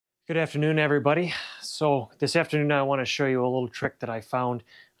Good afternoon, everybody. So this afternoon I want to show you a little trick that I found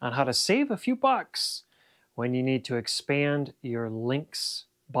on how to save a few bucks when you need to expand your Lynx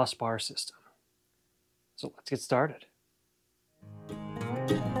bus bar system. So let's get started.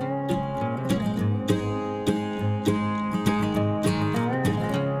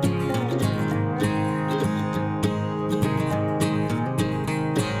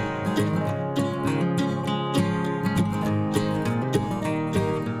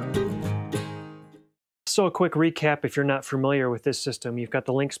 So a quick recap if you're not familiar with this system. You've got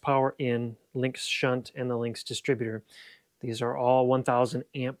the Lynx Power-In, Lynx Shunt, and the Lynx Distributor. These are all 1000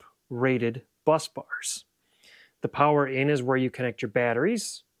 amp rated bus bars. The Power-In is where you connect your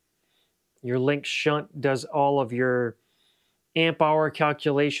batteries. Your Lynx Shunt does all of your amp hour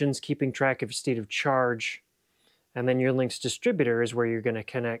calculations, keeping track of your state of charge. And then your Lynx Distributor is where you're going to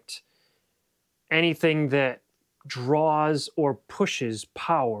connect anything that draws or pushes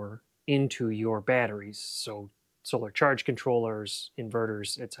power into your batteries, so solar charge controllers,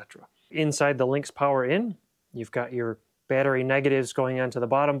 inverters, etc. Inside the Lynx Power-In, you've got your battery negatives going onto the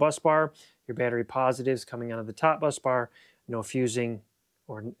bottom bus bar, your battery positives coming onto the top bus bar, no fusing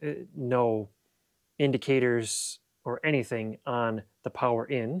or no indicators or anything on the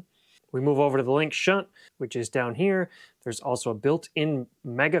Power-In. We move over to the Lynx Shunt, which is down here. There's also a built-in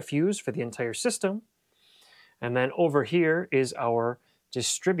mega fuse for the entire system. And then over here is our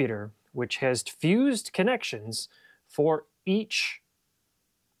distributor, which has fused connections for each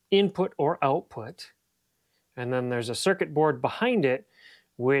input or output. And then there's a circuit board behind it,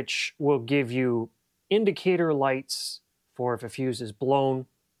 which will give you indicator lights for if a fuse is blown.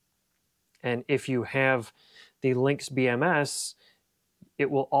 And if you have the Lynx BMS, it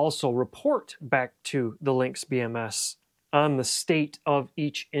will also report back to the Lynx BMS on the state of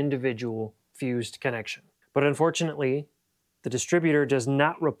each individual fused connection. But unfortunately, the distributor does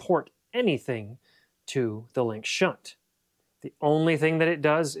not report anything to the Lynx Shunt. The only thing that it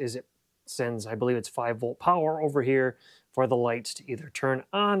does is it sends, I believe it's 5-volt power over here for the lights to either turn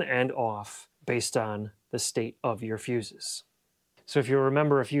on and off based on the state of your fuses. So if you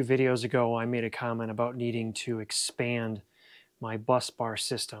remember a few videos ago, I made a comment about needing to expand my bus bar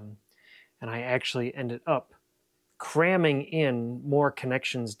system, and I actually ended up cramming in more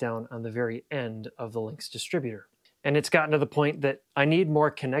connections down on the very end of the Lynx Distributor. And it's gotten to the point that I need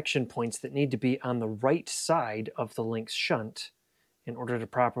more connection points that need to be on the right side of the Lynx Shunt in order to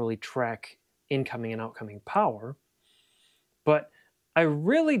properly track incoming and outcoming power. But I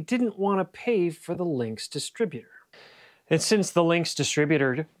really didn't want to pay for the Lynx Distributor. And since the Lynx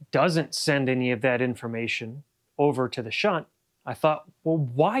Distributor doesn't send any of that information over to the Shunt, I thought, well,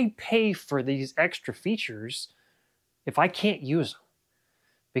 why pay for these extra features if I can't use them?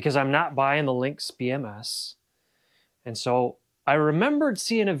 Because I'm not buying the Lynx BMS. And so I remembered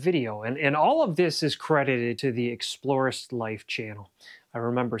seeing a video, and all of this is credited to the Explorist Life channel. I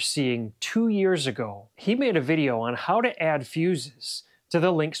remember seeing 2 years ago, he made a video on how to add fuses to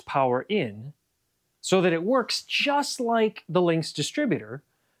the Lynx Power-In so that it works just like the Lynx Distributor,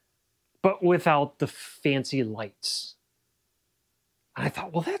 but without the fancy lights. And I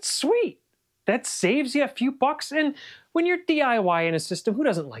thought, well, that's sweet. That saves you a few bucks. And when you're DIYing a system, who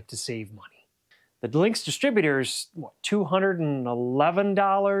doesn't like to save money? The Lynx Distributor is, what,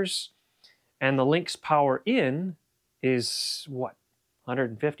 $211, and the Lynx Power-In is, what,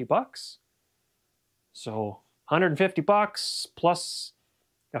 150 bucks? So 150 bucks plus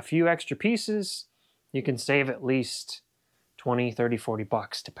a few extra pieces, you can save at least 20, 30, 40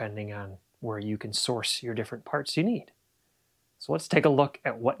 bucks depending on where you can source your different parts you need. So let's take a look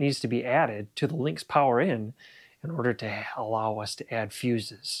at what needs to be added to the Lynx Power-In in order to allow us to add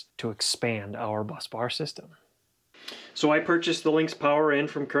fuses to expand our bus bar system. So I purchased the Lynx Power-In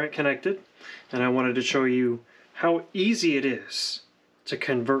from Current Connected, and I wanted to show you how easy it is to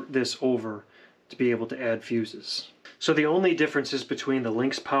convert this over to be able to add fuses. So the only differences between the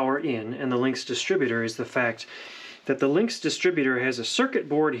Lynx Power-In and the Lynx Distributor is the fact that the Lynx Distributor has a circuit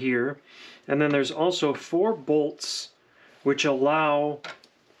board here, and then there's also 4 bolts which allow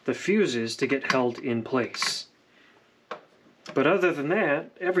the fuses to get held in place. But other than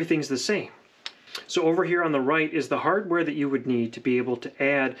that, everything's the same. So over here on the right is the hardware that you would need to be able to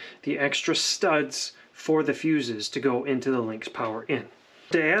add the extra studs for the fuses to go into the Lynx Power-In.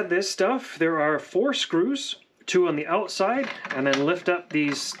 To add this stuff, there are 4 screws, 2 on the outside, and then lift up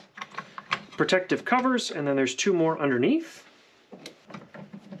these protective covers, and then there's 2 more underneath.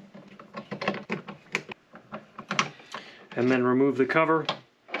 And then remove the cover,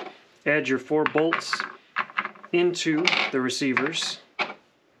 add your 4 bolts into the receivers,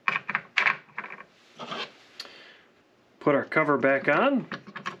 put our cover back on,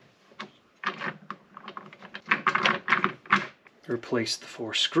 Replace the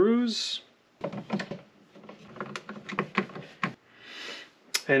 4 screws.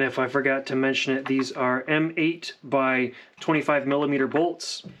 And if I forgot to mention it, these are M8 by 25 millimeter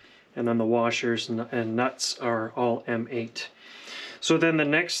bolts, and then the washers and nuts are all M8. So then the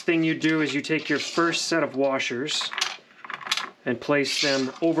next thing you do is you take your first set of washers and place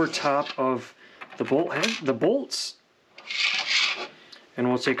them over top of the bolts. And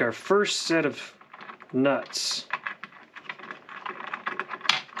we'll take our first set of nuts.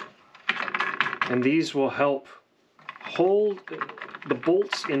 And these will help hold the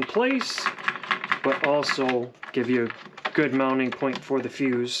bolts in place, but also give you a good mounting point for the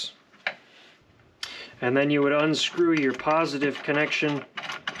fuse. And then you would unscrew your positive connection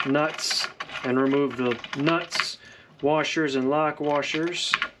nuts and remove the nuts, washers, and lock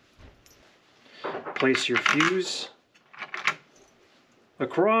washers. Place your fuse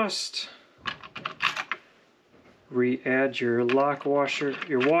across. Re-add your lock washer,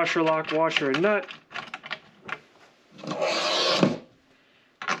 your washer, lock, washer, and nut.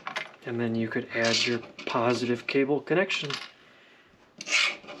 And then you could add your positive cable connection.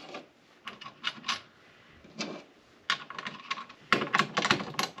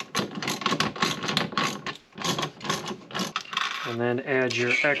 And then add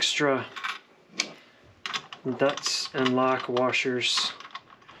your extra nuts and lock washers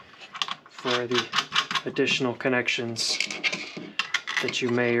for the additional connections that you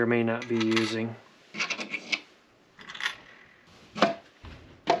may or may not be using.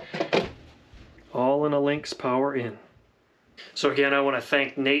 All in a Lynx Power-In. So again, I want to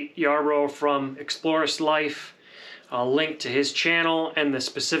thank Nate Yarbrough from Explorers Life. I'll link to his channel and the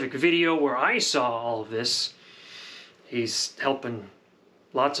specific video where I saw all of this. He's helping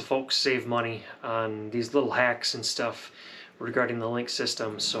lots of folks save money on these little hacks and stuff regarding the Lynx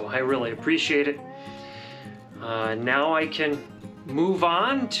system, so I really appreciate it. Now I can move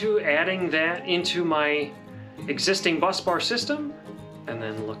on to adding that into my existing bus bar system, and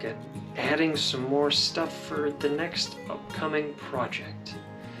then look at adding some more stuff for the next upcoming project,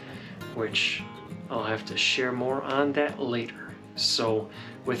 which I'll have to share more on that later. So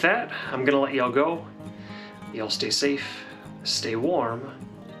with that, I'm gonna let y'all go. Y'all stay safe, stay warm,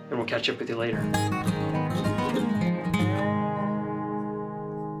 and we'll catch up with you later.